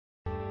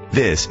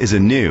This is a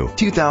new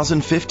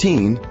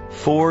 2015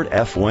 Ford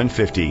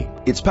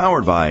F-150. It's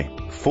powered by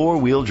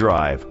four-wheel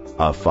drive,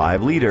 a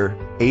 5-liter,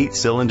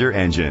 8-cylinder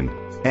engine,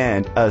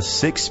 and a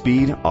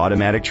 6-speed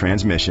automatic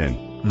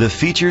transmission. The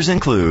features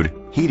include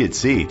heated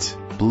seats,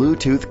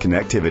 Bluetooth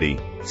connectivity,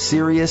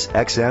 Sirius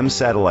XM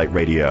satellite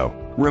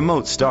radio,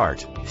 remote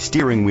start,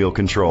 steering wheel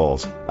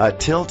controls, a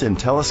tilt and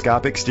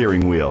telescopic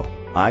steering wheel,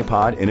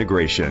 iPod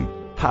integration,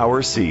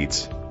 power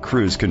seats,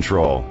 cruise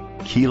control,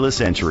 keyless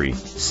entry.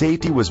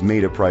 Safety was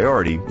made a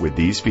priority with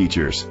these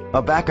features: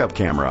 a backup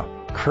camera,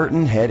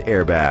 curtain head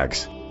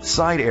airbags,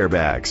 side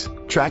airbags,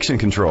 traction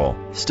control,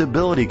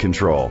 stability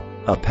control,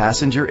 a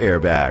passenger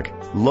airbag,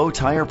 low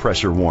tire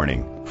pressure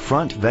warning,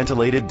 front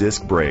ventilated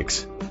disc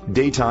brakes,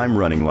 daytime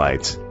running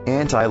lights,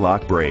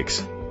 anti-lock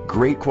brakes.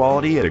 Great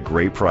quality at a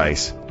great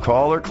price.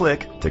 Call or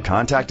click to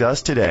contact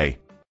us today.